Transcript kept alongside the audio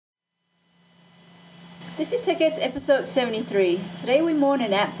This is Tickets episode 73. Today we mourn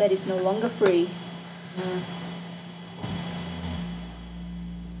an app that is no longer free.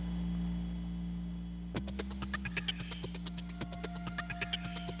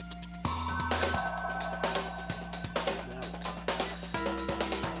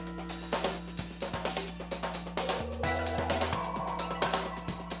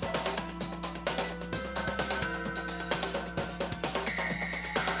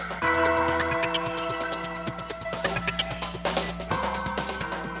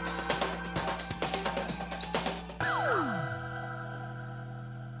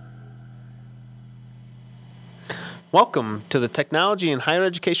 Welcome to the Technology and Higher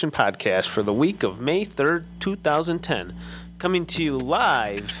Education Podcast for the week of May 3rd, 2010. Coming to you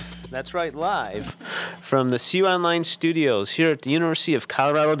live, that's right, live, from the CU Online studios here at the University of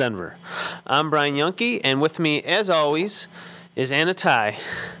Colorado, Denver. I'm Brian Yunke, and with me, as always, is Anna Tai.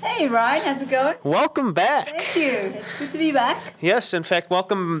 Hey Ryan, how's it going? Welcome back. Thank you. It's good to be back. Yes, in fact,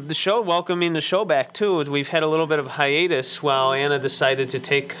 welcoming the show back too. We've had a little bit of hiatus while Anna decided to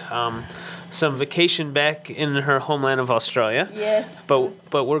take some vacation back in her homeland of Australia. Yes.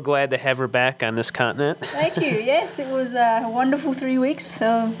 But we're glad to have her back on this continent. Thank you. Yes, it was a wonderful 3 weeks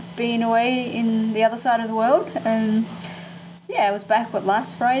of being away in the other side of the world. And yeah, I was back,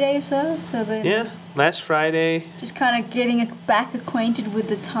 last Friday or so? Last Friday. Just kind of getting back acquainted with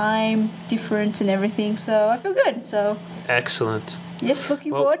the time difference and everything. So I feel good. So excellent. Yes,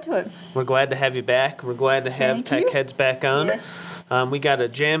 looking forward to it. We're glad to have you back. We're glad to have Tech Heads back on. Yes. We got a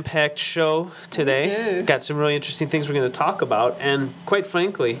jam-packed show today. We do. Got some really interesting things we're going to talk about. And quite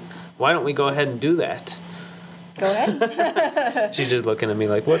frankly, why don't we go ahead and do that? Go ahead. She's just looking at me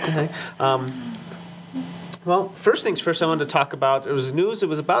like, what the heck? Well, first things first, I wanted to talk about, it was news, it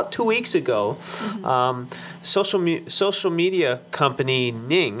was about 2 weeks ago, social media company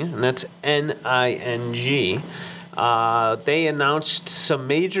Ning, and that's N-I-N-G, they announced some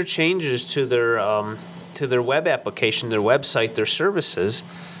major changes to their web application, their website, their services.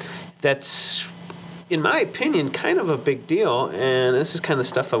 That's, in my opinion, kind of a big deal, and this is kind of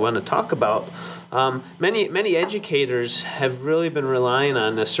stuff I want to talk about. Many educators have really been relying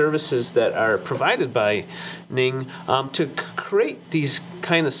on the services that are provided by Ning to create these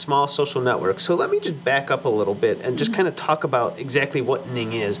kind of small social networks. So let me just back up a little bit and just kind of talk about exactly what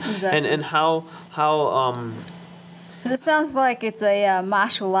Ning is. Exactly. and how Because it sounds like it's a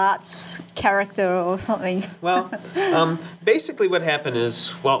martial arts character or something. Well, basically what happened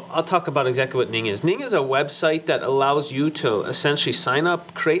is, I'll talk about exactly what Ning is. Ning is a website that allows you to essentially sign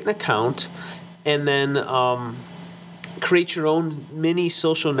up, create an account, and then create your own mini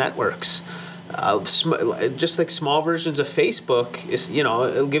social networks. Just like small versions of Facebook,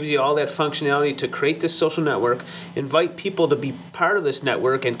 it gives you all that functionality to create this social network, invite people to be part of this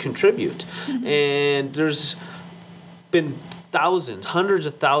network and contribute. Mm-hmm. And there's been thousands, hundreds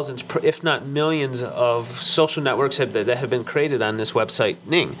of thousands, if not millions of social networks that have been created on this website,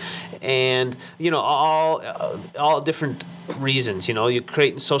 Ning. And, all different reasons. You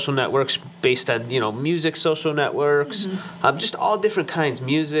create social networks based on, music social networks, just all different kinds,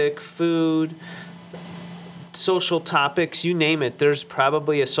 music, food, social topics, you name it. There's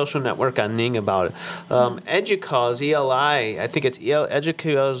probably a social network on Ning about it. Educause, ELI, I think it's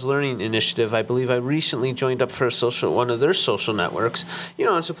Educause Learning Initiative. I believe I recently joined up for one of their social networks.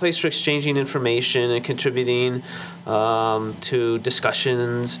 It's a place for exchanging information and contributing to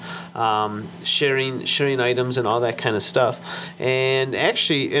discussions, sharing items and all that kind of stuff. And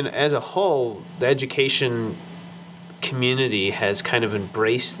actually, as a whole, the education community has kind of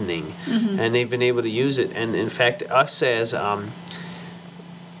embraced Ning, and they've been able to use it. And in fact, us as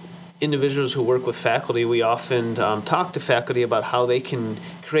individuals who work with faculty, we often talk to faculty about how they can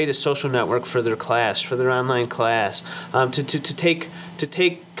create a social network for their class, for their online class, to take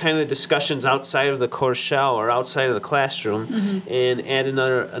kind of discussions outside of the course shell or outside of the classroom, and add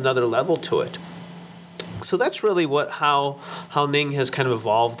another level to it. So that's really how Ning has kind of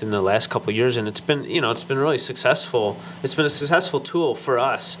evolved in the last couple of years, and it's been really successful. It's been a successful tool for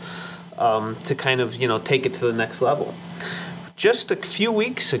us to kind of take it to the next level. Just a few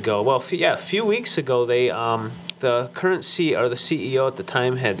weeks ago, they the current CEO at the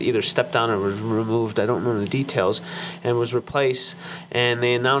time had either stepped down or was removed. I don't remember the details, and was replaced. And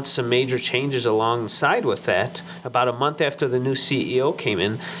they announced some major changes alongside with that about a month after the new CEO came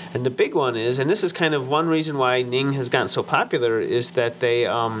in. And the big one is, and this is kind of one reason why Ning has gotten so popular, is that they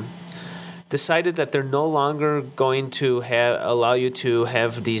decided that they're no longer going to allow you to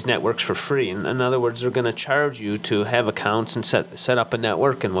have these networks for free. In other words, they're going to charge you to have accounts and set up a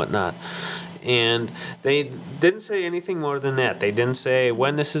network and whatnot. And they didn't say anything more than that. They didn't say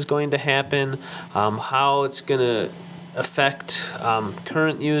when this is going to happen, how it's going to affect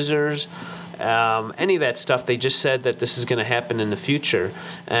current users, any of that stuff. They just said that this is going to happen in the future,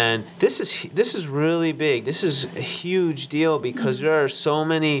 and this is really big. This is a huge deal because there are so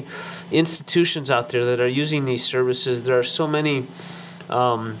many institutions out there that are using these services. There are so many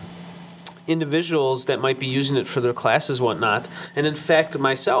individuals that might be using it for their classes, whatnot. And in fact,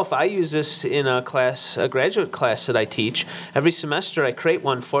 myself, I use this in a class, a graduate class that I teach. Every semester, I create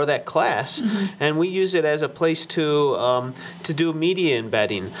one for that class, and we use it as a place to do media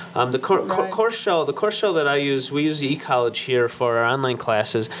embedding. The course shell that I use, we use eCollege here for our online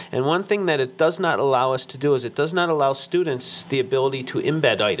classes. And one thing that it does not allow us to do is it does not allow students the ability to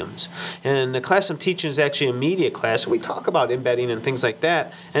embed items. And the class I'm teaching is actually a media class. We talk about embedding and things like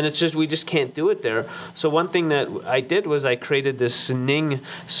that, and it's just we just can't do it there. So one thing that I did was I created this Ning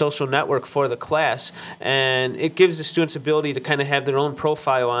social network for the class, and it gives the students ability to kind of have their own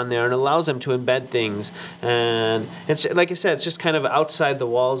profile on there and allows them to embed things. And it's like I said, it's just kind of outside the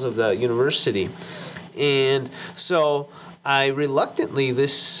walls of the university. And so I reluctantly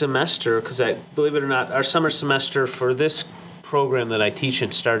this semester, because believe it or not, our summer semester for this program that I teach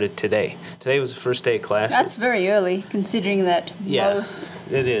in started today. Today was the first day of class. That's very early, considering that most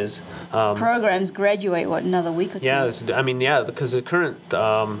it is. Programs graduate, another week or two? Yeah, because the current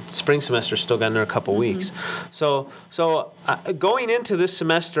spring semester still got another couple weeks. So going into this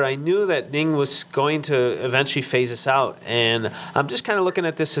semester, I knew that Ning was going to eventually phase us out, and I'm just kind of looking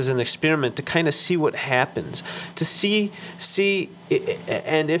at this as an experiment to kind of see what happens, to see,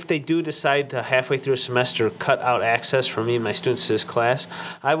 and if they do decide to halfway through a semester cut out access for me and my students to this class,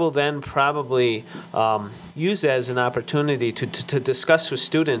 I will then probably use that as an opportunity to discuss with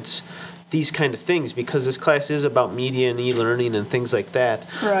students these kind of things, because this class is about media and e-learning and things like that.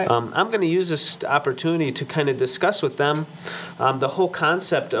 Right. I'm going to use this opportunity to kind of discuss with them the whole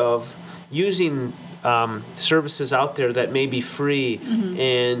concept of using services out there that may be free,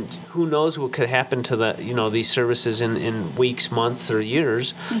 and who knows what could happen to these services in weeks, months, or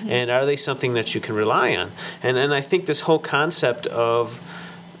years, and are they something that you can rely on? And I think this whole concept of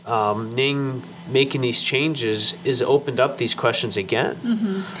Ning making these changes is opened up these questions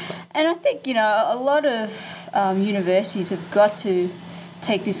again. And I think, a lot of universities have got to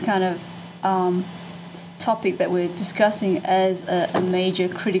take this kind of topic that we're discussing as a major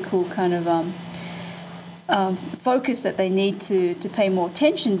critical kind of focus that they need to pay more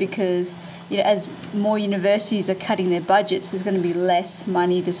attention, because as more universities are cutting their budgets, there's going to be less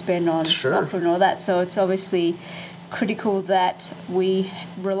money to spend on software and all that. So it's obviously critical that we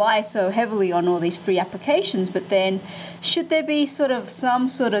rely so heavily on all these free applications, but then should there be some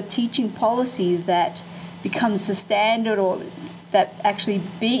sort of teaching policy that becomes the standard, or that actually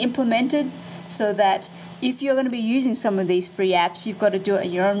be implemented, so that if you're going to be using some of these free apps, you've got to do it at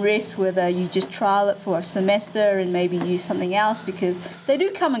your own risk, whether you just trial it for a semester and maybe use something else, because they do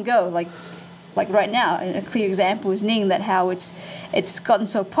come and go. Like right now, a clear example is Ning, that how it's gotten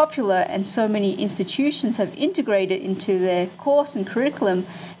so popular and so many institutions have integrated into their course and curriculum,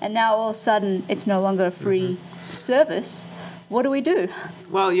 and now all of a sudden it's no longer a free service. What do we do?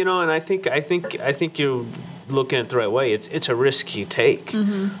 Well, and I think you're looking at it the right way. It's a risk you take.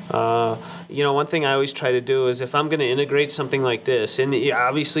 One thing I always try to do is, if I'm going to integrate something like this, and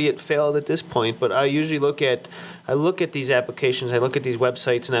obviously it failed at this point, but I usually look at these applications, I look at these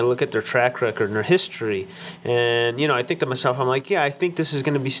websites, and I look at their track record and their history. And, I think to myself, I'm like, I think this is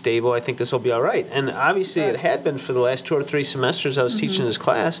going to be stable. I think this will be all right. And obviously it had been for the last 2 or 3 semesters I was teaching this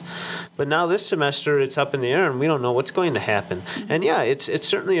class. But now this semester it's up in the air, and we don't know what's going to happen. And, it's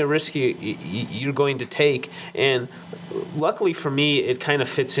certainly a risk you're going to take. And luckily for me, it kind of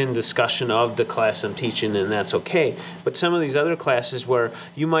fits in discussion of the class I'm teaching, and that's okay. But some of these other classes where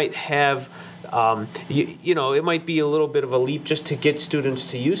you might have it might be a little bit of a leap just to get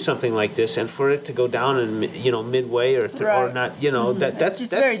students to use something like this, and for it to go down in midway or not, that's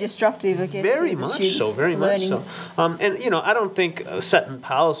just very disruptive, I guess. Very much so. And I don't think setting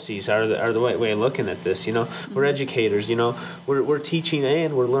policies are the right way of looking at this. We're educators. We're teaching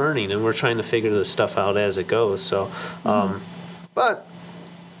and we're learning, and we're trying to figure this stuff out as it goes. So, but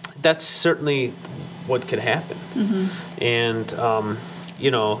that's certainly what could happen, and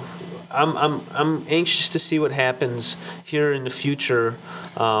I'm anxious to see what happens here in the future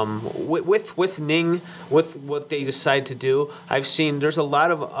with Ning, with what they decide to do. I've seen there's a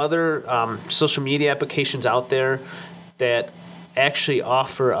lot of other social media applications out there that actually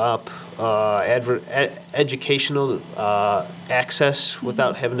offer up educational access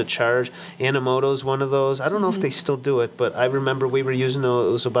without having to charge. Animoto's one of those. I don't know if they still do it, but I remember we were using using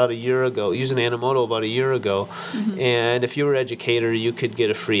Animoto about a year ago, and if you were an educator, you could get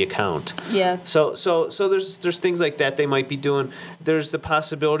a free account. Yeah. So there's things like that they might be doing. There's the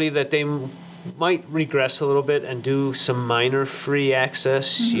possibility that they might regress a little bit and do some minor free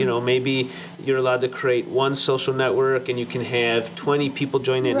access. You know, maybe you're allowed to create one social network and you can have 20 people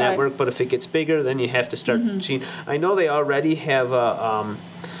join that network, but if it gets bigger, then you have to start seeing. I know they already have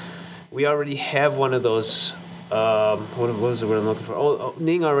we already have one of those. What was the word I'm looking for?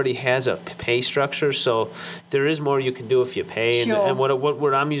 Ning already has a pay structure, so there is more you can do if you pay. Sure. And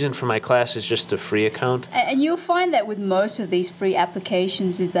what I'm using for my class is just a free account. And you'll find that with most of these free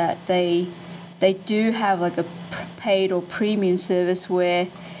applications is that they do have like a paid or premium service where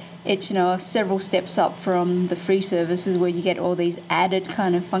it's, you know, several steps up from the free services where you get all these added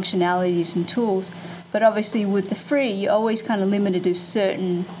kind of functionalities and tools. But obviously with the free, you're always kind of limited to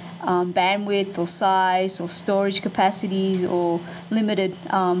certain bandwidth or size or storage capacities or limited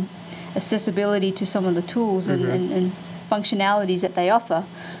accessibility to some of the tools and functionalities that they offer.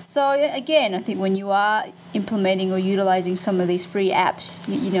 So again, I think when you are implementing or utilizing some of these free apps,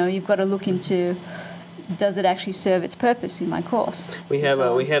 you know, you've got to look into, does it actually serve its purpose in my course? We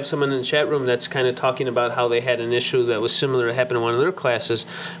have someone in the chat room that's kind of talking about how they had an issue that was similar to happen in one of their classes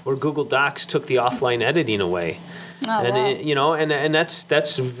where Google Docs took the offline editing away. Oh, And wow. you know, and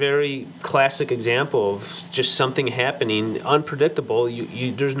that's a very classic example of just something happening unpredictable.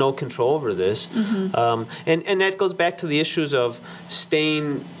 There's no control over this, and that goes back to the issues of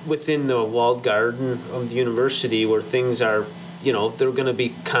staying within the walled garden of the university where things are, you know, they're going to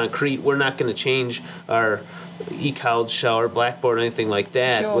be concrete. We're not going to change our eCollege shell or Blackboard or anything like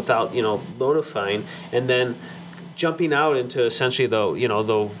that Sure. without, you know, notifying, and then jumping out into essentially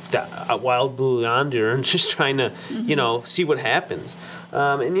the wild blue yonder and just trying to you know, see what happens,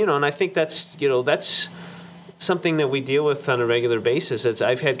 and I think that's something that we deal with on a regular basis.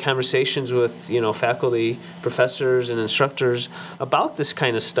 I've had conversations with faculty, professors, and instructors about this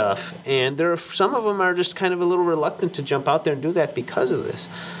kind of stuff, and some of them are just kind of a little reluctant to jump out there and do that because of this.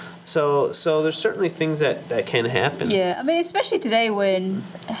 So there's certainly things that can happen. Yeah, I mean, especially today when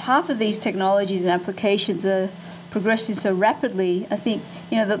half of these technologies and applications are progressing so rapidly. I think,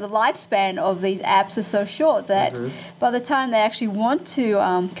 that the lifespan of these apps is so short that by the time they actually want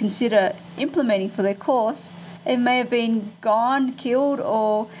to consider implementing for their course, it may have been gone, killed,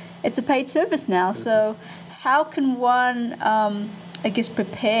 or it's a paid service now. So how can one,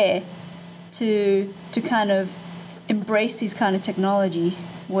 prepare to kind of embrace this kind of technology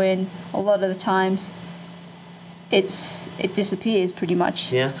when a lot of the times it disappears pretty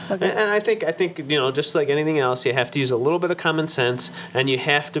much? Yeah, and I think just like anything else, you have to use a little bit of common sense, and you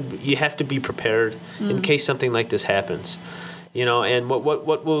have to be prepared in case something like this happens. And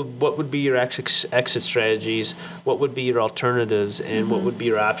what would be your exit strategies? What would be your alternatives? And what would be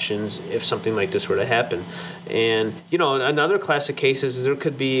your options if something like this were to happen? And another classic case is there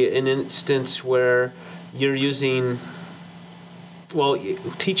could be an instance where you're using. Well,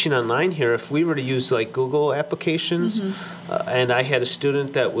 teaching online here, if we were to use like Google applications, and I had a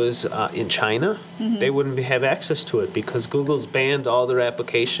student that was in China, they wouldn't have access to it because Google's banned all their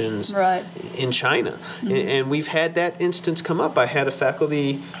applications in China. And we've had that instance come up. I had a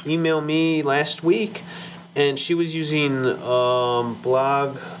faculty email me last week, and she was using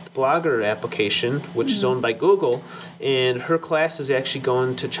Blogger application, which is owned by Google, and her class is actually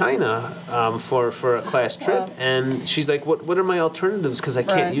going to China for a class trip. Wow. And she's like, what are my alternatives, because I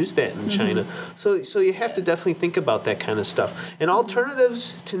can't use that in China. So you have to definitely think about that kind of stuff. And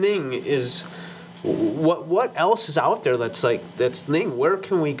alternatives to Ning is what else is out there that's Ning? Where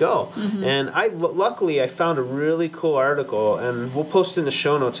can we go? And luckily I found a really cool article, and we'll post it in the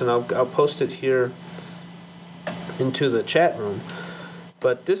show notes, and I'll post it here into the chat room.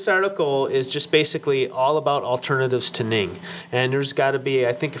 But this article is just basically all about alternatives to Ning. And there's got to be,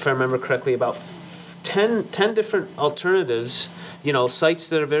 I think if I remember correctly, about 10 different alternatives, sites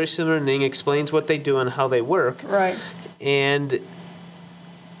that are very similar to Ning, explains what they do and how they work. Right. And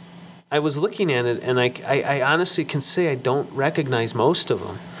I was looking at it, and I honestly can say I don't recognize most of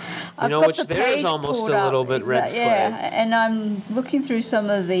them. Which there is almost a little bit red flag. Yeah, and I'm looking through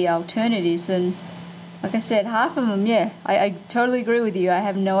some of the alternatives, and like I said, half of them, I totally agree with you. I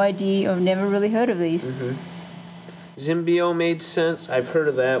have no idea. I've never really heard of these. Zimbio made sense. I've heard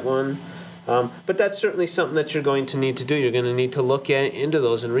of that one. But that's certainly something that you're going to need to do. You're going to need to look into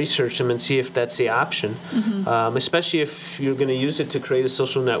those and research them and see if that's the option, especially if you're going to use it to create a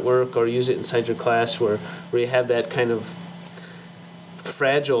social network or use it inside your class where you have that kind of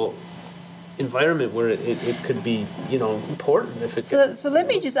fragile environment where it could be, important if it. So let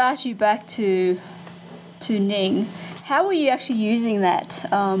me just ask you back to Ning. How are you actually using that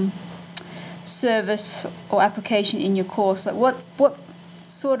service or application in your course? Like what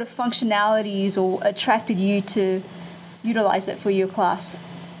sort of functionalities or attracted you to utilize it for your class?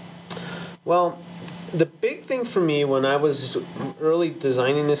 Well, the big thing for me when I was early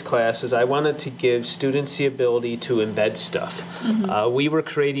designing this class is I wanted to give students the ability to embed stuff. We were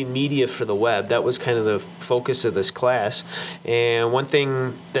creating media for the web. That was kind of the focus of this class. And one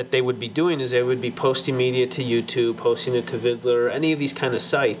thing that they would be doing is they would be posting media to YouTube, posting it to Vidler, any of these kind of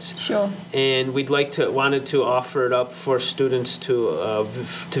sites. Sure. And we'd wanted to offer it up for students to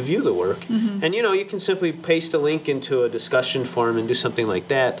view the work. And you can simply paste a link into a discussion forum and do something like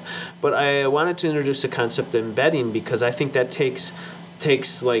that. But I wanted to introduce the concept of embedding because I think that takes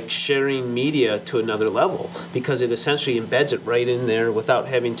like sharing media to another level because it essentially embeds it right in there without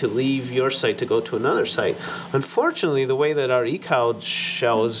having to leave your site to go to another site. Unfortunately, the way that our eCollege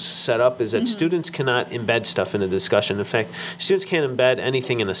shell is set up is that students cannot embed stuff in a discussion. In fact, students can't embed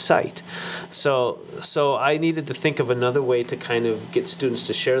anything in a site. So I needed to think of another way to kind of get students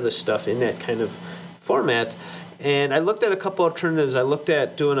to share this stuff in that kind of format. And I looked at a couple alternatives. I looked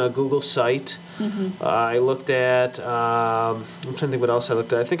at doing a Google site. I looked at, I'm trying to think what else I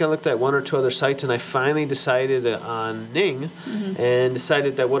looked at. I think I looked at one or two other sites, and I finally decided on Ning and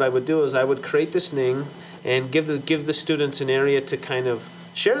decided that what I would do is I would create this Ning and give the students an area to kind of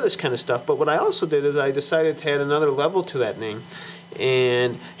share this kind of stuff. But what I also did is I decided to add another level to that Ning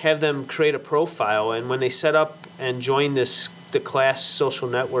and have them create a profile. And when they set up and join the class social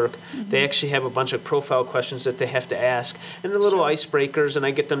network, they actually have a bunch of profile questions that they have to ask, and they're little icebreakers, and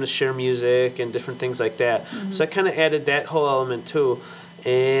I get them to share music and different things like that. So I kind of added that whole element too.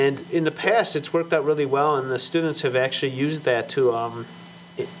 And in the past, it's worked out really well, and the students have actually used that to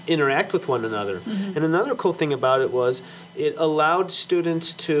interact with one another. And another cool thing about it was it allowed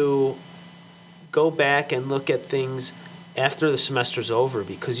students to go back and look at things after the semester's over,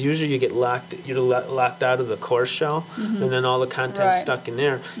 because usually you're locked out of the course shell, and then all the content's stuck in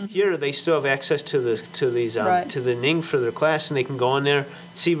there. Here they still have access to the Ning for their class, and they can go in there,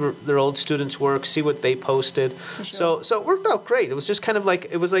 see their old students' work, see what they posted. So it worked out great. It was just kind of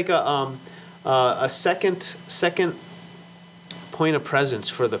like a second point of presence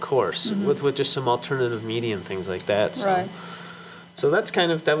for the course with just some alternative media and things like that. So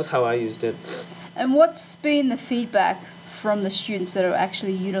that was how I used it. And what's been the feedback from the students that are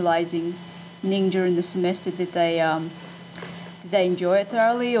actually utilizing Ning during the semester? Did they enjoy it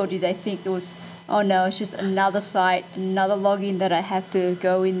thoroughly, or did they think it was, oh no, it's just another site, another login that I have to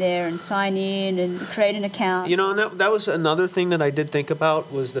go in there and sign in and create an account? And that was another thing that I did think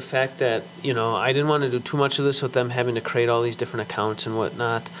about, was the fact that, I didn't want to do too much of this with them having to create all these different accounts and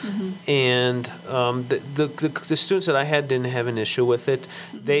whatnot. And the students that I had didn't have an issue with it.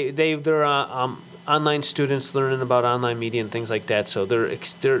 They're online students learning about online media and things like that, so they're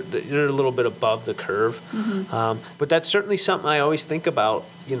a little bit above the curve. But that's certainly something I always think about,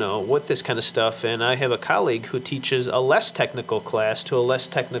 with this kind of stuff. And I have a colleague who teaches a less technical class to a less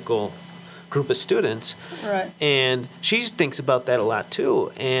technical group of students, and she thinks about that a lot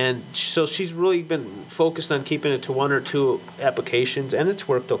too. And so she's really been focused on keeping it to one or two applications, and it's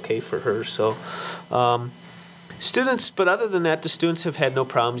worked okay for her. So. But other than that, the students have had no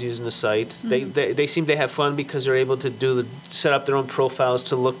problems using the site. They seem to have fun because they're able to set up their own profiles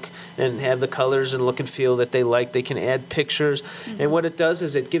to look and have the colors and look and feel that they like. They can add pictures, and what it does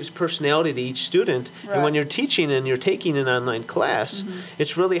is it gives personality to each student. And when you're teaching and you're taking an online class,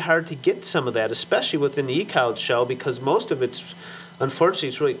 it's really hard to get some of that, especially within the eCollege shell, because most of unfortunately,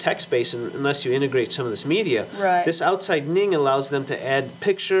 it's really text-based unless you integrate some of this media. This outside Ning allows them to add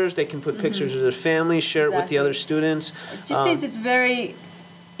pictures. They can put pictures of their family, share it with the other students. It just seems it's very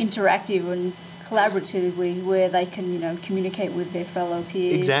interactive and collaboratively, where they can, communicate with their fellow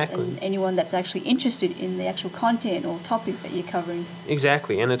peers and anyone that's actually interested in the actual content or topic that you're covering.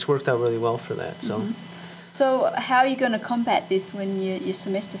 Exactly, and it's worked out really well for that. So how are you going to combat this when your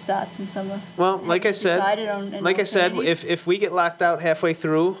semester starts in summer? Well, like I said, if we get locked out halfway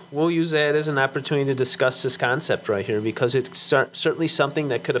through, we'll use that as an opportunity to discuss this concept right here, because it's certainly something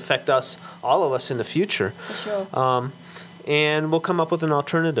that could affect all of us in the future. For sure. And we'll come up with an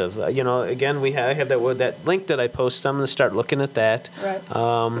alternative. Again, I have that link that I posted. I'm going to start looking at that.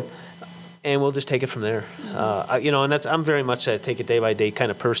 And we'll just take it from there. And I'm very much a take it day by day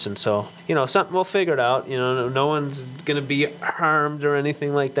kind of person. So, something we'll figure it out. No one's going to be harmed or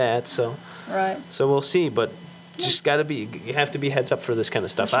anything like that. So, so we'll see. But just you have to be heads up for this kind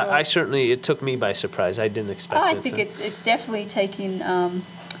of stuff. Sure. I certainly, it took me by surprise. I didn't expect it. I think it's definitely taken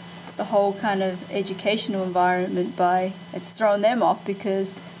the whole kind of educational environment it's thrown them off,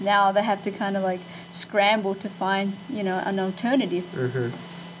 because now they have to kind of like scramble to find, an alternative. Mm-hmm.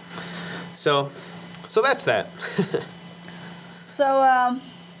 So that's that. So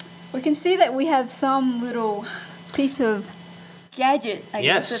we can see that we have some little piece of gadget, I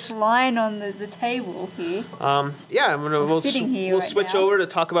guess, that's lying on the table here. We'll switch over to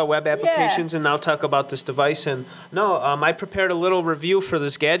talk about web applications and now talk about this device. And I prepared a little review for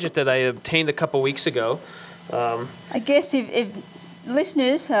this gadget that I obtained a couple weeks ago. I guess if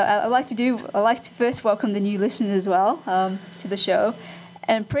listeners, I like to first welcome the new listeners as well to the show.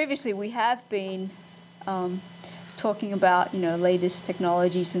 And previously we have been talking about latest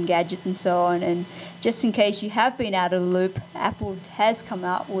technologies and gadgets and so on, and just in case you have been out of the loop, Apple has come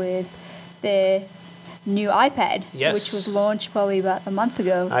out with their new iPad, which was launched probably about a month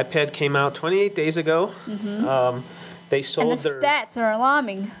ago. iPad came out 28 days ago. Mm-hmm. They sold and the stats are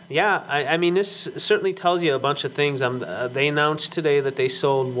alarming. Yeah, I mean, this certainly tells you a bunch of things. They announced today that they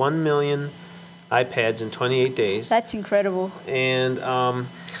sold 1 million iPads in 28 days. That's incredible. And I'm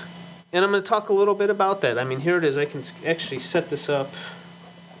going to talk a little bit about that. I mean, here it is. I can actually set this up.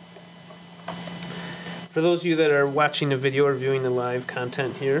 For those of you that are watching the video or viewing the live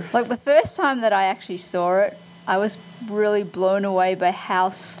content here. Like the first time that I actually saw it, I was really blown away by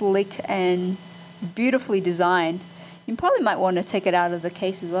how slick and beautifully designed. You probably might want to take it out of the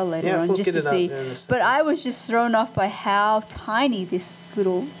case as well later on, just to see. But I was just thrown off by how tiny this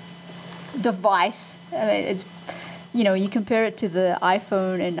little device. I mean, it's, you compare it to the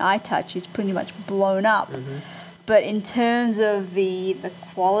iPhone and iTouch, it's pretty much blown up. Mm-hmm. But in terms of the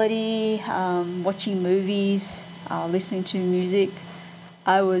quality, watching movies, listening to music,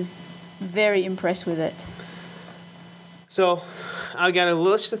 I was very impressed with it. So I got a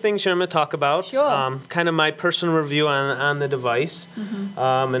list of things here I'm going to talk about. Sure. Kind of my personal review on the device.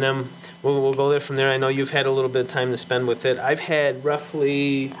 Mm-hmm. And then we'll go there from there. I know you've had a little bit of time to spend with it. I've had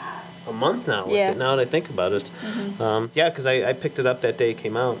roughly a month now with it, now that I think about it. Mm-hmm. Because I picked it up that day it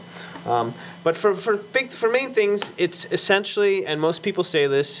came out. But for main things, it's essentially, and most people say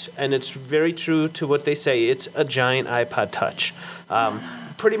this, and it's very true to what they say, it's a giant iPod Touch.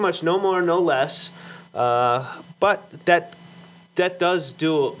 Pretty much no more, no less. But that does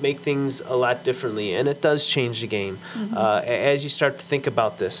make things a lot differently, and it does change the game as you start to think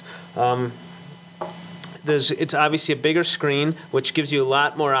about this. It's obviously a bigger screen, which gives you a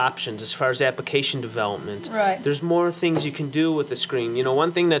lot more options as far as application development. Right. There's more things you can do with the screen.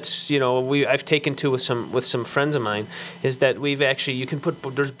 One thing that's I've taken to with some friends of mine is that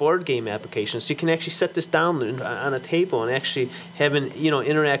there's board game applications. So you can actually set this down on a table and actually have an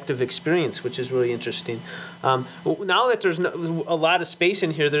interactive experience, which is really interesting. Now that there's a lot of space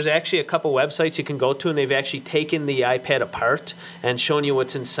in here, there's actually a couple websites you can go to, and they've actually taken the iPad apart and shown you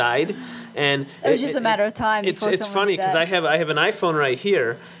what's inside. And it was just a matter of time. It's funny because I have an iPhone right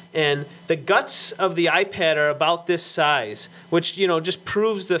here, and the guts of the iPad are about this size, which just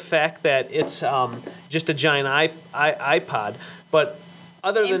proves the fact that it's just a giant iPod. But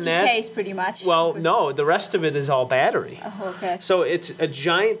other than that, case pretty much. Well, no, the rest of it is all battery. Oh, okay. So it's a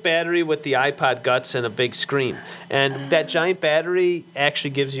giant battery with the iPod guts and a big screen. And that giant battery actually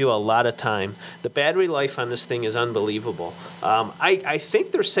gives you a lot of time. The battery life on this thing is unbelievable. I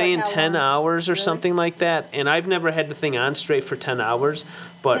think they're saying 10 hours or something like that. And I've never had the thing on straight for 10 hours.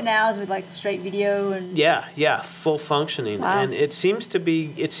 But 10 hours with like straight video and... Yeah, full functioning. Wow. And it seems to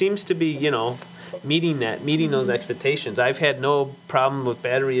be, meeting those expectations. I've had no problem with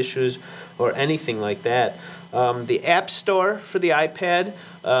battery issues or anything like that. The App Store for the iPad,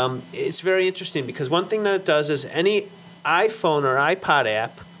 it's very interesting because one thing that it does is any iPhone or iPod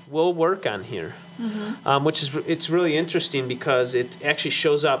app will work on here, it's really interesting because it actually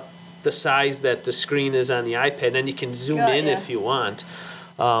shows up the size that the screen is on the iPad, and you can zoom in if you want.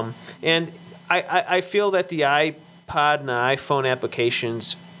 And I feel that the iPod and the iPhone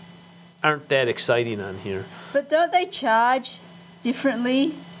applications aren't that exciting on here. But don't they charge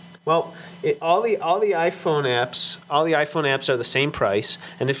differently? Well, all the iPhone apps are the same price,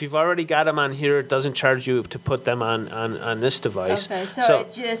 and if you've already got them on here, it doesn't charge you to put them on this device. Okay, so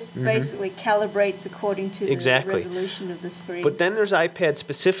it just basically calibrates according to the resolution of the screen. But then there's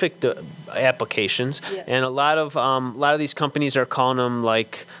iPad-specific applications, and a lot of these companies are calling them,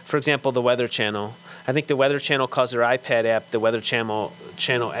 like, for example, the Weather Channel. I think the Weather Channel calls their iPad app the Weather Channel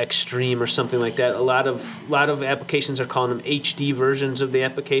Extreme or something like that. A lot of applications are calling them HD versions of the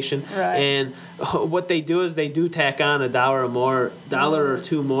application. Right. And what they do is they do tack on $1 or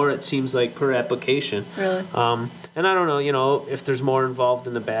 $2 more, it seems like, per application. Really? And I don't know, if there's more involved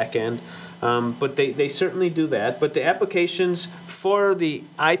in the back end. But they certainly do that. But the applications for the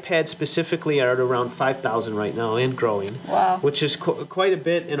iPad specifically are at around 5,000 right now and growing. Wow. Which is quite a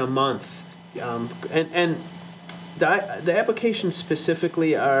bit in a month. And the applications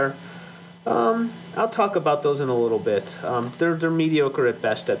specifically are, I'll talk about those in a little bit. They're mediocre at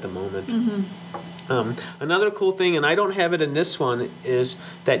best at the moment. Another cool thing, and I don't have it in this one, is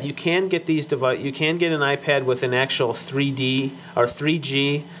that you can get you can get an iPad with an actual 3D or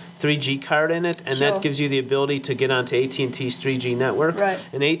 3G card in it, and Sure. that gives you the ability to get onto AT&T's 3G network. Right.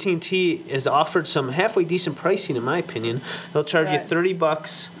 And AT&T has offered some halfway decent pricing, in my opinion. They'll charge you Right.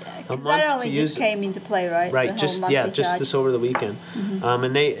 $30 a month that only to just use. came into play, right? Right, The whole just monthly just charge. this over the weekend,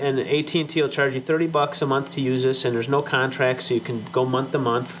 and AT&T will charge you $30 a month to use this, and there's no contract, so you can go month to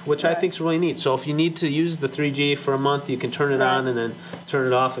month, which I Right. think is really neat. So if you need to use the 3G for a month, you can turn it Right. on and then turn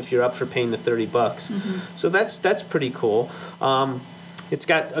it off if you're up for paying the $30. So that's pretty cool. It's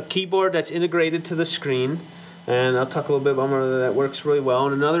got a keyboard that's integrated to the screen. And I'll talk a little bit about more of that. Works really well.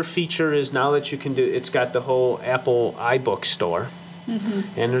 And another feature is now that you can it's got the whole Apple iBook store.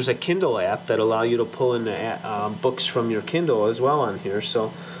 And there's a Kindle app that allow you to pull in the books from your Kindle as well on here.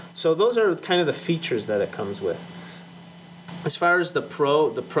 So those are kind of the features that it comes with. As far as the pro,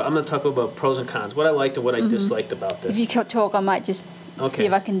 I'm going to talk about pros and cons. What I liked and what I disliked about this. If you could talk, I might just see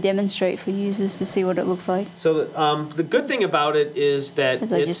if I can demonstrate for users to see what it looks like. So the good thing about it is that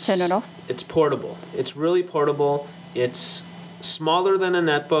As I just turn it off? It's portable. It's really portable. It's smaller than a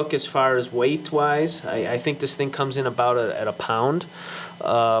netbook as far as weight-wise. I think this thing comes in about at a pound.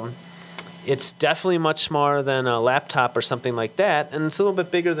 It's definitely much smaller than a laptop or something like that, and it's a little bit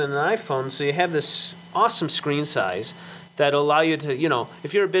bigger than an iPhone, so you have this awesome screen size that allow you to,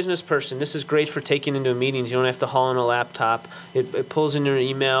 if you're a business person, this is great for taking into meetings. You don't have to haul in a laptop. It pulls in your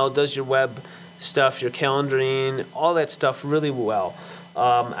email, does your web stuff, your calendaring, all that stuff really well.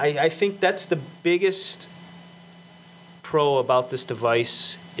 I think that's the biggest pro about this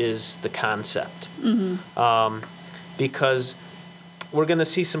device is the concept. Because we're going to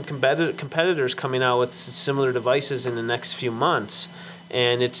see some competitors coming out with similar devices in the next few months.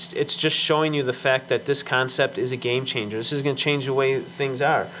 And it's just showing you the fact that this concept is a game changer. This is going to change the way things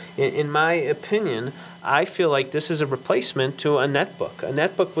are. In my opinion, I feel like this is a replacement to a netbook. A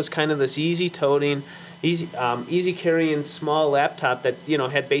netbook was kind of this easy-toting, easy-carrying small laptop that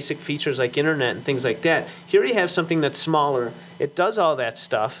had basic features like internet and things like that. Here you have something that's smaller. It does all that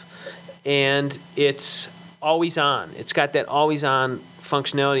stuff, and it's always on. It's got that always-on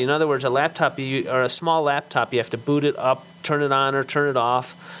functionality. In other words, a small laptop, you have to boot it up, turn it on or turn it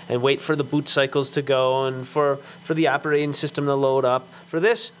off, and wait for the boot cycles to go and for the operating system to load up. For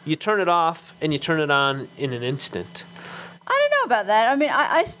this, you turn it off and you turn it on in an instant. I don't know about that. I mean,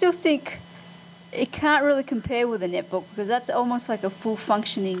 I still think it can't really compare with a netbook because that's almost like a full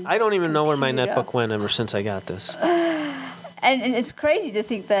functioning I don't even know where my computer. netbook went ever since I got this. And it's crazy to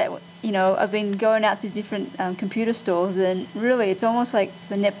think that, I've been going out to different computer stores and really it's almost like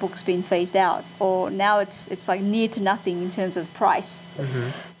the netbook's been phased out or now it's like near to nothing in terms of price.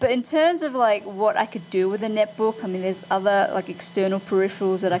 But in terms of like what I could do with a netbook, I mean, there's other like external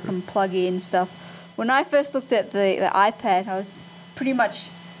peripherals that I can plug in and stuff. When I first looked at the iPad, I was pretty much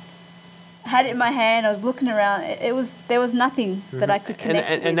had it in my hand. I was looking around. There was nothing that I could connect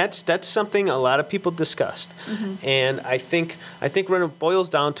it with. And that's something a lot of people discussed. And I think what it boils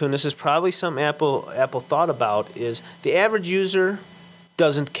down to, and this is probably something Apple thought about, is the average user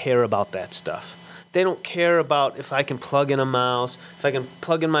doesn't care about that stuff. They don't care about if I can plug in a mouse, if I can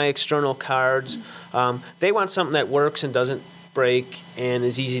plug in my external cards. They want something that works and doesn't break and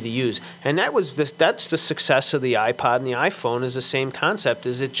is easy to use. And that's the success of the iPod and the iPhone is the same concept,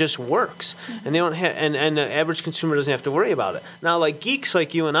 is it just works. And they don't have and the average consumer doesn't have to worry about it. Now, like geeks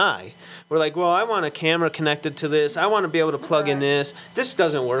like you and I, we're like, well, I want a camera connected to this. I want to be able to plug in this. This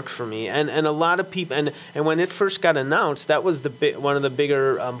doesn't work for me. And a lot of people, and when it first got announced, that was one of the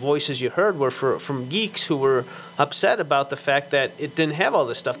bigger voices you heard were from geeks who were upset about the fact that it didn't have all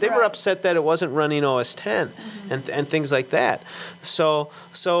this stuff. They were upset that it wasn't running OS X and things like that. So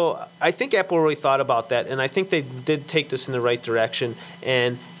I think Apple really thought about that, and I think they did take this in the right direction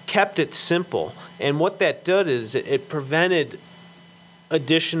and kept it simple. And what that did is it prevented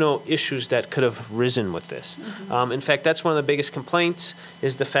additional issues that could have risen with this. In fact, that's one of the biggest complaints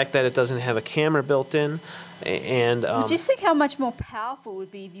is the fact that it doesn't have a camera built in. And just think how much more powerful it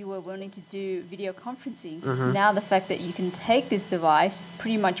would be if you were wanting to do video conferencing. Now the fact that you can take this device,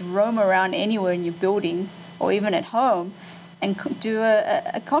 pretty much roam around anywhere in your building or even at home, and do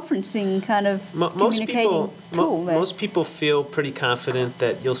a conferencing kind of communicating tool. Most people feel pretty confident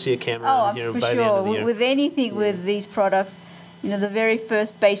that you'll see a camera in here for by sure. the end of the year. With anything with these products, the very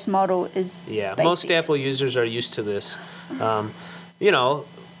first base model is basic. Most Apple users are used to this.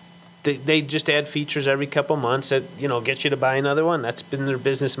 They just add features every couple months that get you to buy another one. That's been their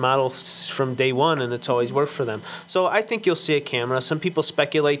business model from day one, and it's always worked for them. So I think you'll see a camera. Some people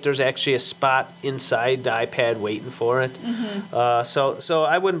speculate there's actually a spot inside the iPad waiting for it. So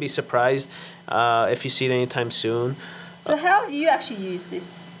I wouldn't be surprised if you see it anytime soon. So how do you actually use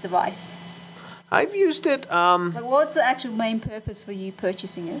this device? I've used it. What's the actual main purpose for you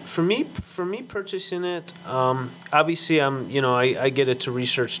purchasing it? For me purchasing it, obviously I get it to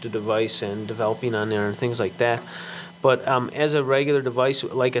research the device and developing on there and things like that. But as a regular device,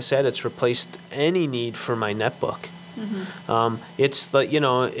 like I said, it's replaced any need for my netbook. It's like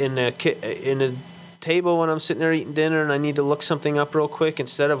in a table when I'm sitting there eating dinner and I need to look something up real quick.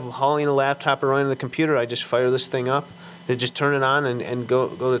 Instead of hauling a laptop or running the computer, I just fire this thing up. They just turn it on and go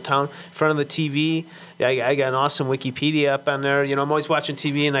to town. In front of the TV, I got an awesome Wikipedia up on there. I'm always watching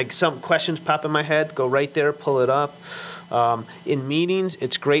TV and some questions pop in my head. Go right there, pull it up. In meetings,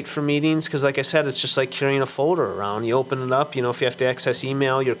 it's great for meetings because, like I said, it's just like carrying a folder around. You open it up. If you have to access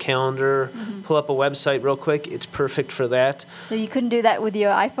email, your calendar, pull up a website real quick, it's perfect for that. So you couldn't do that with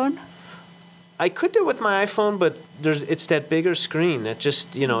your iPhone? I could do it with my iPhone, but it's that bigger screen that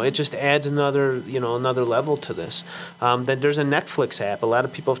just it just adds another level to this. Then there's a Netflix app. A lot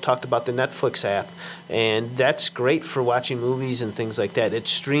of people have talked about the Netflix app, and that's great for watching movies and things like that. It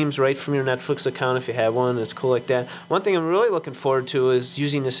streams right from your Netflix account if you have one. It's cool like that. One thing I'm really looking forward to is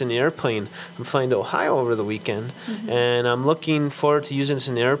using this in the airplane. I'm flying to Ohio over the weekend, and I'm looking forward to using this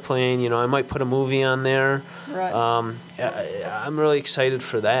in the airplane. I might put a movie on there. Right. I'm really excited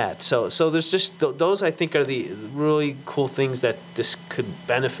for that. So there's just those I think are the really cool things that this could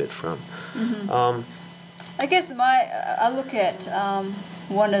benefit from. I guess I look at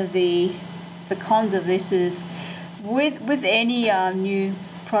one of the cons of this is with any new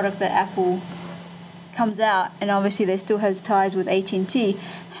product that Apple comes out, and obviously they still has ties with AT&T.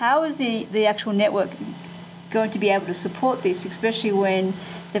 How is the actual network going to be able to support this, especially when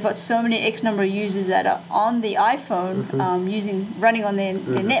they've got so many X number of users that are on the iPhone running on their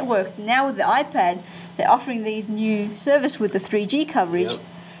network. Now with the iPad, they're offering these new service with the 3G coverage. Yep.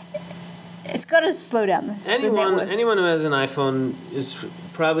 It's got to slow down the network. Anyone who has an iPhone is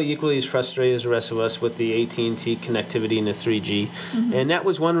probably equally as frustrated as the rest of us with the AT&T connectivity and the 3G. And that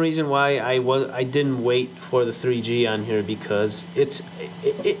was one reason why I didn't wait for the 3G on here, because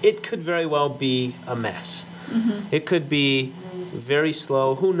it could very well be a mess. It could be very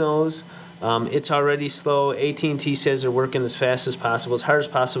slow. Who knows? It's already slow. AT&T says they're working as fast as possible, as hard as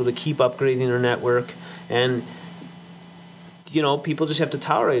possible to keep upgrading their network. And people just have to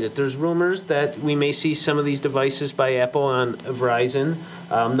tolerate it. There's rumors that we may see some of these devices by Apple on Verizon.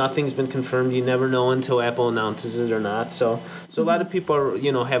 Nothing's been confirmed. You never know until Apple announces it or not. So a lot of people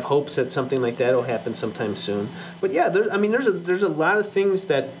are, have hopes that something like that will happen sometime soon. But yeah, there's a lot of things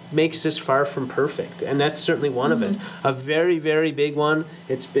that makes this far from perfect, and that's certainly one of it. A very, very big one.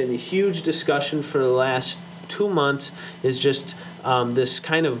 It's been a huge discussion for the last 2 months. Is just this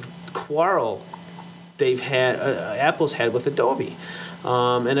kind of quarrel Apple's had with Adobe.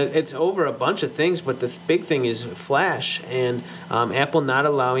 And it's over a bunch of things, but the big thing is Flash, and Apple not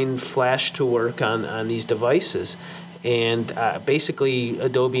allowing Flash to work on these devices. And basically,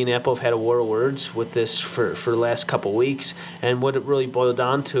 Adobe and Apple have had a war of words with this for the last couple weeks. And what it really boiled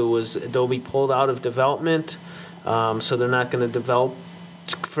down to was Adobe pulled out of development, so they're not going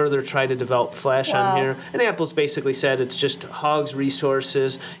to try to develop Flash on here. And Apple's basically said it's just hogs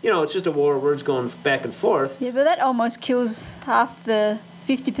resources. It's just a war of words going back and forth. Yeah, but that almost kills half the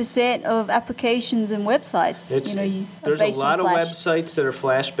 50% of applications and websites. There's a lot of websites that are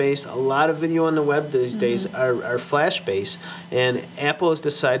Flash-based. A lot of video on the web these days are Flash-based. And Apple has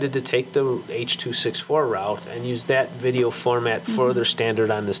decided to take the H.264 route and use that video format for their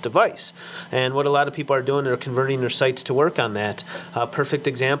standard on this device. And what a lot of people are doing, they're converting their sites to work on that. A perfect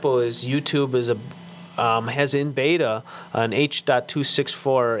example is YouTube is has in beta an H.264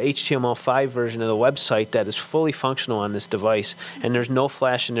 or HTML5 version of the website that is fully functional on this device, and there's no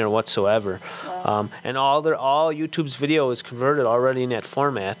flash in there whatsoever. Wow. And all YouTube's video is converted already in that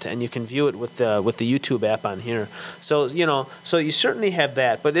format, and you can view it with the YouTube app on here. So so you certainly have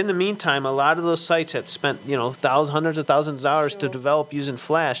that. But in the meantime, a lot of those sites have spent hundreds of thousands of dollars to develop using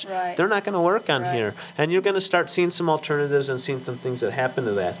Flash. Right. They're not going to work on Right. here, and you're going to start seeing some alternatives and seeing some things that happen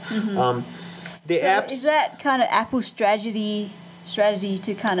to that. The So apps. is that kind of Apple's strategy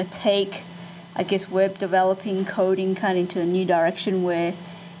to kind of take, I guess, web developing, coding kind of into a new direction where,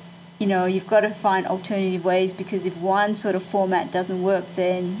 you've got to find alternative ways, because if one sort of format doesn't work,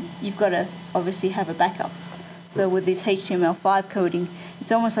 then you've got to obviously have a backup. So with this HTML5 coding,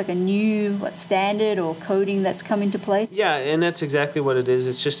 it's almost like a new standard or coding that's come into place. Yeah, and that's exactly what it is.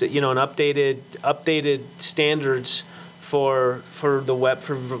 It's just an updated standards for the web,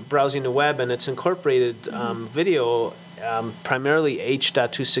 for browsing the web, and it's incorporated video, primarily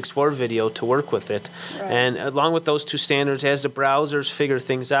H.264 video, to work with it. Right. And along with those two standards, as the browsers figure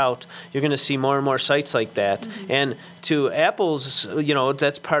things out, you're going to see more and more sites like that. And to Apple's,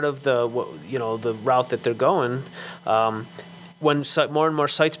 that's part of the route that they're going. When more and more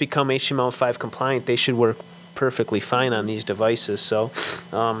sites become HTML5 compliant, they should work perfectly fine on these devices. So.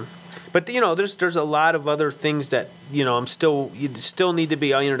 But there's a lot of other things that you still need to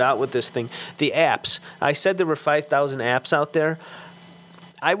be ironed out with this thing. The apps. I said there were 5,000 apps out there.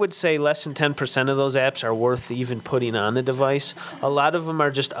 I would say less than 10% of those apps are worth even putting on the device. A lot of them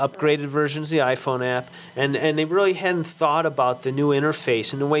are just upgraded versions of the iPhone app, and they really hadn't thought about the new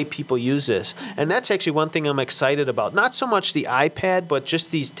interface and the way people use this. And that's actually one thing I'm excited about. Not so much the iPad, but just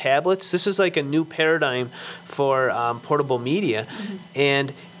these tablets. This is like a new paradigm for portable media,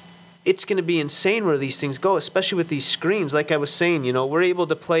 and it's going to be insane where these things go, especially with these screens. Like I was saying, we're able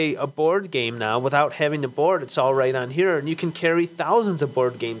to play a board game now without having the board. It's all right on here, and you can carry thousands of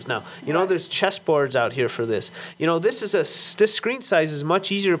board games now. There's chess boards out here for this. This screen size is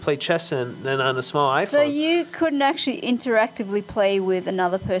much easier to play chess than on a small iPhone. So you couldn't actually interactively play with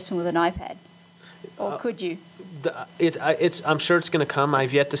another person with an iPad, or could you? I'm sure it's going to come.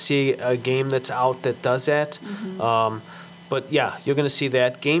 I've yet to see a game that's out that does that. But yeah, you're going to see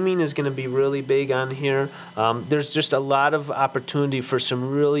that. Gaming is going to be really big on here. There's just a lot of opportunity for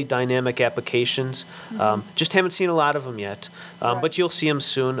some really dynamic applications. Just haven't seen a lot of them yet, but you'll see them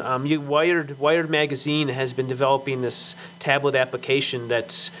soon. Wired Magazine has been developing this tablet application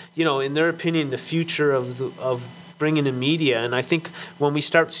that's, in their opinion, the future of bringing in media. And I think when we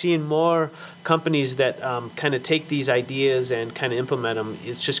start seeing more companies that kind of take these ideas and kind of implement them,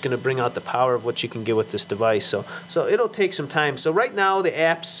 it's just going to bring out the power of what you can get with this device. So it'll take some time. So right now the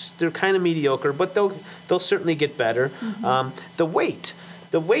apps, they're kind of mediocre, but they'll certainly get better. The weight,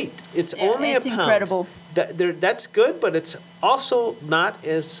 it's only a pound. Incredible. That's good, but it's also not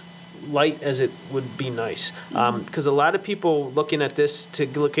as light as it would be nice, because a lot of people looking at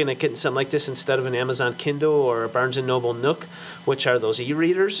getting something like this instead of an Amazon Kindle or a Barnes & Noble Nook, which are those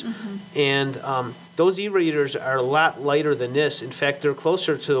e-readers, and those e-readers are a lot lighter than this. In fact, they're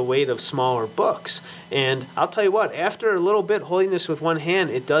closer to the weight of smaller books. And I'll tell you what, after a little bit holding this with one hand,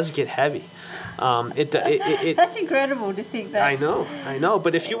 it does get heavy. That's incredible to think that. I know.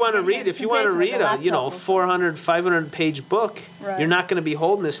 But if you want to read, a 400, 500 page book, you're not going to be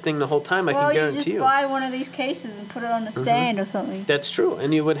holding this thing the whole time. I can guarantee you. You just buy one of these cases and put it on a stand or something. That's true,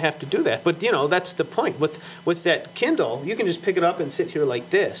 and you would have to do that. But that's the point. With that Kindle, you can just pick it up and sit here like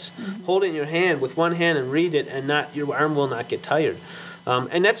this, hold it in your hand with one hand and read it, and your arm will not get tired.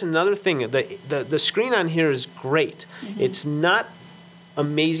 And that's another thing. The screen on here is great. It's not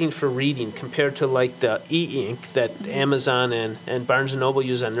amazing for reading compared to like the e-ink that Amazon and Barnes & Noble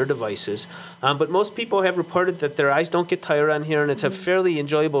use on their devices. But most people have reported that their eyes don't get tired on here, and it's a fairly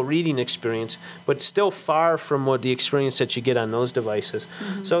enjoyable reading experience, but still far from what the experience that you get on those devices.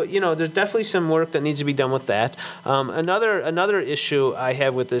 So, there's definitely some work that needs to be done with that. Another issue I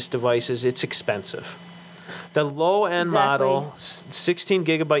have with this device is it's expensive. The low-end model, 16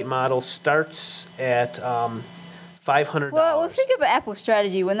 gigabyte model, starts at $500. Well, think about Apple's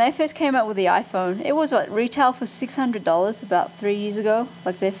strategy. When they first came out with the iPhone, it was retail for $600 about 3 years ago,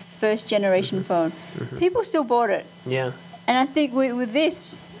 like their first generation phone. People still bought it. Yeah. And I think with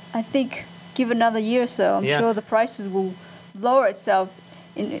this, give another year or so, I'm sure the prices will lower itself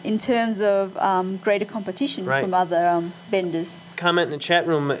in terms of greater competition from other vendors. Comment in the chat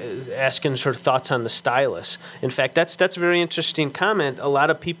room asking sort of thoughts on the stylus. In fact, that's a very interesting comment. A lot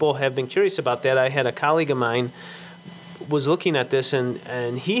of people have been curious about that. I had a colleague of mine was looking at this,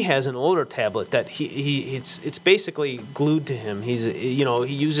 and he has an older tablet that it's basically glued to him. He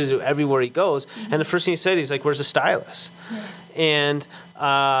uses it everywhere he goes. And the first thing he said, he's like, "Where's the stylus?" And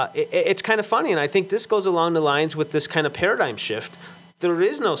it's kind of funny, and I think this goes along the lines with this kind of paradigm shift. There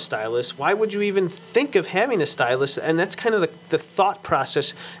is no stylus. Why would you even think of having a stylus? And that's kind of the thought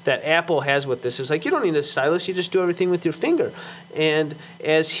process that Apple has with this. It's like, you don't need a stylus. You just do everything with your finger. And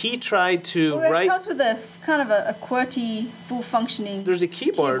as he tried to write... It comes with a kind of a QWERTY, full-functioning There's a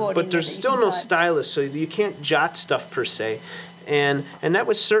keyboard but there's still no stylus, so you can't jot stuff per se. And that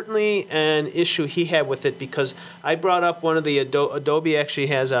was certainly an issue he had with it, because I brought up one of the Adobe actually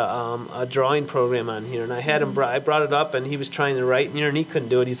has a drawing program on here, and I had him. I brought it up, and he was trying to write in here, and he couldn't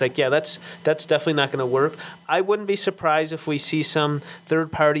do it. He's like, "Yeah, that's definitely not going to work." I wouldn't be surprised if we see some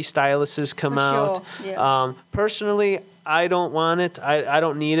third-party styluses come out. Yeah. Personally, I don't want it. I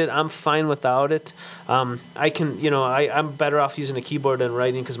don't need it. I'm fine without it. I can, I'm better off using a keyboard than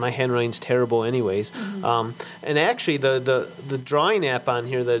writing, because my handwriting's terrible anyways. And actually, the drawing app on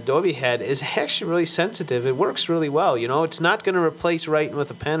here that Adobe had is actually really sensitive. It works really well. It's not going to replace writing with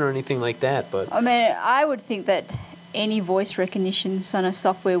a pen or anything like that. But I mean, I would think that any voice recognition kind of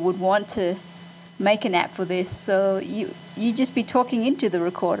software would want to make an app for this, so you just be talking into the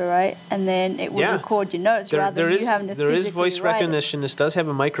recorder, right? And then it will record your notes rather than you having to physically There is voice write recognition. This does have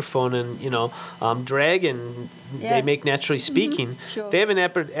a microphone, and Dragon, they make naturally speaking. Sure. They have an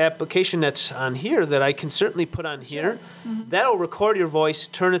application that's on here that I can certainly put on here. That'll record your voice,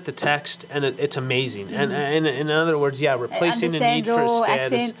 turn it to text, and it's amazing. And in other words, replacing the need for a all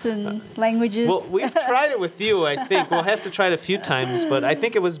status. accents and languages. Well, we've tried it with you, I think. We'll have to try it a few times, but I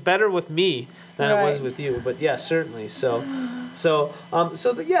think it was better with me than it was with you. But yeah, certainly. So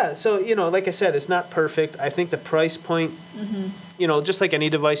like I said, it's not perfect. I think the price point, just like any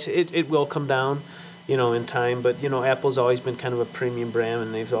device, it will come down, in time. But Apple's always been kind of a premium brand,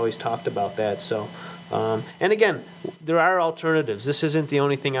 and they've always talked about that. So, and again, there are alternatives. This isn't the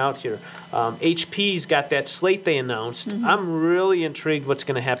only thing out here. HP's got that Slate they announced. I'm really intrigued what's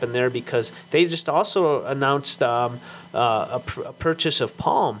going to happen there, because they just also announced a purchase of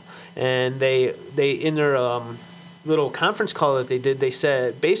Palm. And they in their little conference call that they did, they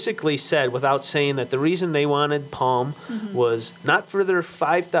basically said, without saying, that the reason they wanted Palm was not for their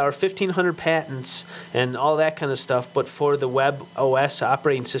 5,000 or 1,500 patents and all that kind of stuff, but for the Web OS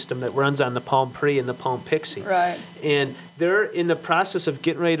operating system that runs on the Palm Pre and the Palm Pixie. Right. And they're in the process of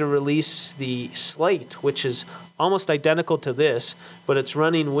getting ready to release the Slate, which is almost identical to this, but it's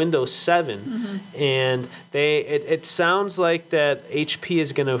running Windows 7. And it sounds like that HP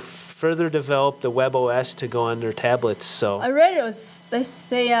is going to further develop the Web OS to go on their tablets. So I read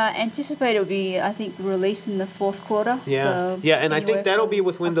they anticipate it will be, I think, released in the fourth quarter. Yeah, so and I think that'll be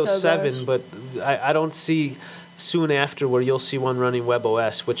with Windows 7, but I don't see soon after where you'll see one running Web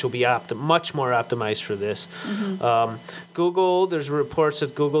OS, which will be much more optimized for this. Google, there's reports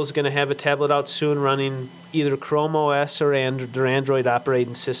that Google's going to have a tablet out soon running either Chrome OS or their Android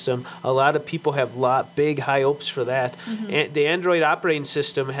operating system. A lot of people have big high hopes for that. And the Android operating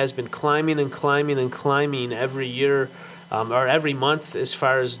system has been climbing and climbing and climbing every year, or every month, as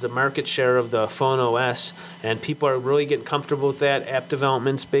far as the market share of the phone OS, and people are really getting comfortable with that. App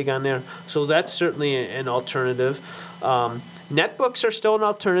development's big on there, so that's certainly an alternative. Netbooks are still an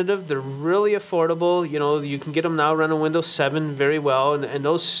alternative. They're really affordable. You can get them now running Windows 7 very well, and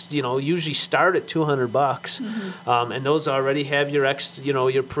those usually start at $200. And those already have your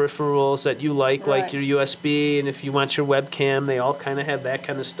your peripherals that you like your USB, and if you want your webcam, they all kind of have that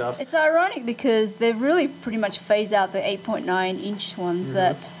kind of stuff. It's ironic because they've really pretty much phased out the 8.9-inch ones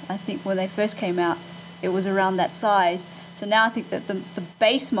that I think when they first came out, it was around that size. So now I think that the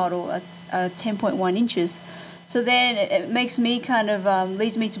base model are 10.1 inches. So then it makes me kind of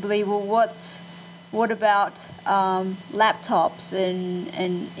leads me to believe, well, what about laptops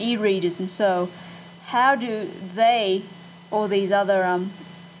and e-readers, and so how do they, or these other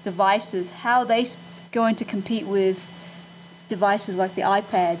devices, how are they going to compete with devices like the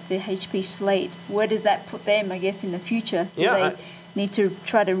iPad, the HP Slate? Where does that put them, I guess, in the future? Do they need to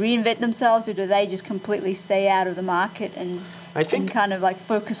try to reinvent themselves, or do they just completely stay out of the market and kind of like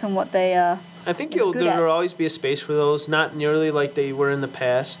focus on what they are? I think there will always be a space for those, not nearly like they were in the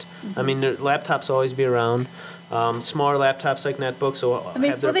past. I mean, their laptops will always be around. Smaller laptops like netbooks will have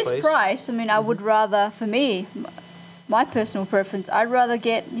their place. For this price, I would rather, for me, my personal preference, I'd rather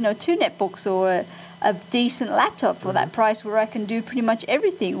get 2 netbooks or a decent laptop for that price, where I can do pretty much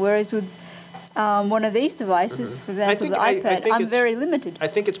everything. Whereas with one of these devices, for example, the iPad, I'm very limited. I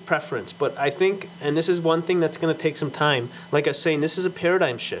think it's preference, but I think, and this is one thing that's going to take some time, like I was saying, this is a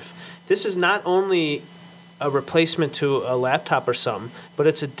paradigm shift. This is not only a replacement to a laptop or something, but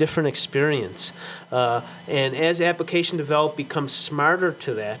it's a different experience. And as application development becomes smarter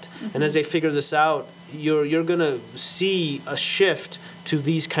to that, and as they figure this out, you're going to see a shift to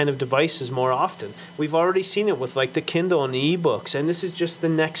these kind of devices more often. We've already seen it with like the Kindle and the ebooks, and this is just the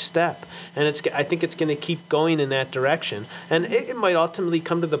next step. And I think it's going to keep going in that direction. And it might ultimately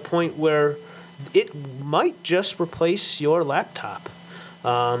come to the point where it might just replace your laptop.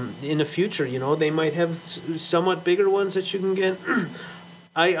 In the future, they might have somewhat bigger ones that you can get.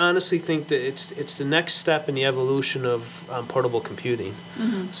 I honestly think that it's the next step in the evolution of portable computing.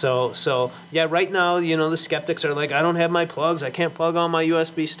 So yeah, right now, the skeptics are like, I don't have my plugs. I can't plug all my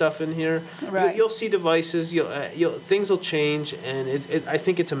USB stuff in here. Right. You'll see devices. Things will change, and I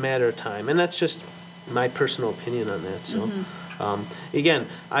think it's a matter of time. And that's just my personal opinion on that. So again,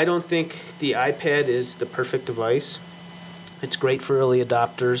 I don't think the iPad is the perfect device. It's great for early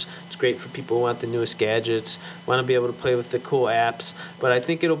adopters. It's great for people who want the newest gadgets, want to be able to play with the cool apps. But I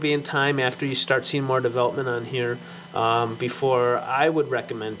think it'll be in time after you start seeing more development on here before I would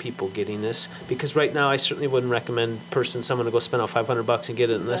recommend people getting this. Because right now I certainly wouldn't recommend someone to go spend out $500 and get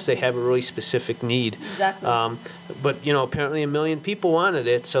it unless they have a really specific need. Exactly. But apparently 1 million people wanted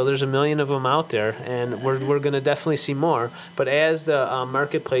it, so there's 1 million of them out there, and we're going to definitely see more. But as the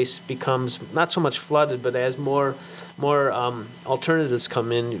marketplace becomes not so much flooded, but as more alternatives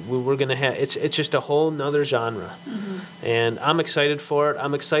come in, we're going to have it's just a whole nother genre. And I'm excited for it.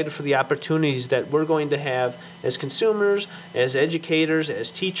 I'm excited for the opportunities that we're going to have as consumers, as educators,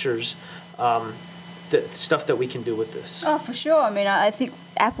 as teachers, the stuff that we can do with this. Oh, for sure. I mean, I think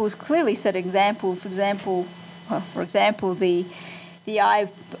Apple's clearly set example. For example, the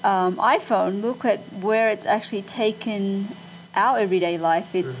iPhone. Look at where it's actually taken our everyday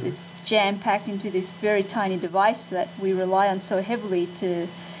life. It's jam-packed into this very tiny device that we rely on so heavily to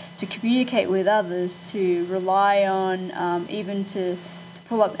communicate with others, to rely on even to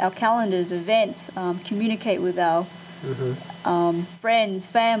pull up our calendars, events, communicate with our friends,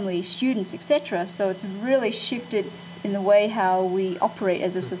 family, students, etc. So it's really shifted in the way how we operate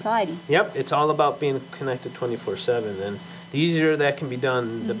as a society. Yep, it's all about being connected 24/7, and the easier that can be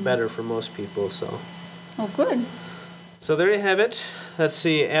done, the better for most people. So. Oh, good. So there you have it. That's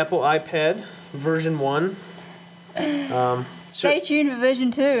the Apple iPad version 1. Stay tuned for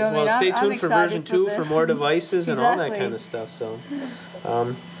version 2. Stay tuned for version 2 for more devices and all that Exactly. kind of stuff. So,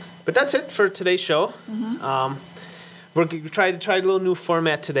 but that's it for today's show. We're tried a little new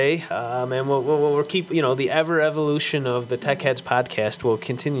format today, and we'll keep the ever evolution of the Tech Heads podcast will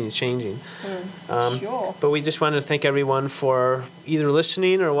continue changing. Sure. But we just wanted to thank everyone for either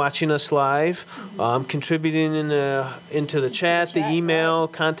listening or watching us live, contributing into the chat, the email,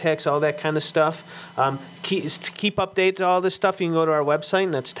 contacts, all that kind of stuff. Keep updates to all this stuff. You can go to our website,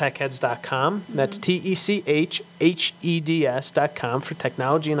 and that's techheads.com. That's TECHHEDS.com for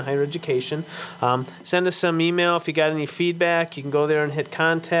technology and higher education. Send us some email if you got any feedback. You can go there and hit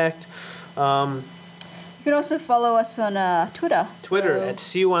contact. You can also follow us on Twitter. Twitter at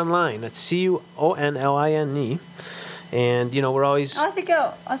CU Online. That's CUONLINE. And we're always. I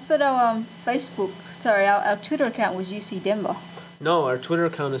thought our Facebook. Sorry, our Twitter account was UC Denver. No, our Twitter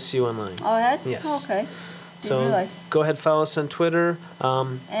account is CU Online. Oh, it has? Yes. Oh, okay. So Didn't realize. go ahead, follow us on Twitter.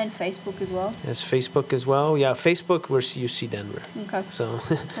 And Facebook as well. Yes, Facebook as well. Yeah, Facebook, we're UC Denver. Okay. So.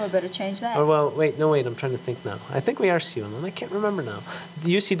 Well, better change that. wait, I'm trying to think now. I think we are CU Online. I can't remember now.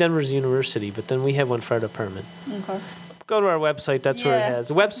 The UC Denver's university, but then we have one for our department. Okay. Go to our website. That's where it has.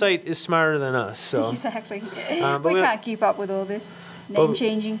 The website is smarter than us. So. Exactly. But we can't keep up with all this. Name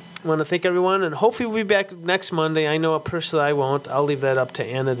changing. I want to thank everyone, and hopefully we'll be back next Monday. I know personally I won't. I'll leave that up to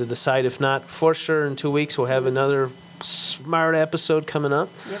Anna to decide. If not, for sure in 2 weeks we'll have another smart episode coming up.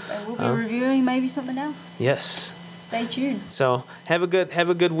 Yep, and we'll be reviewing maybe something else. Yes. Stay tuned. So have a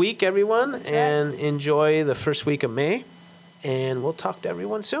good week, everyone, and enjoy the first week of May. And we'll talk to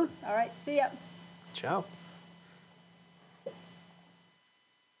everyone soon. All right, see ya. Ciao.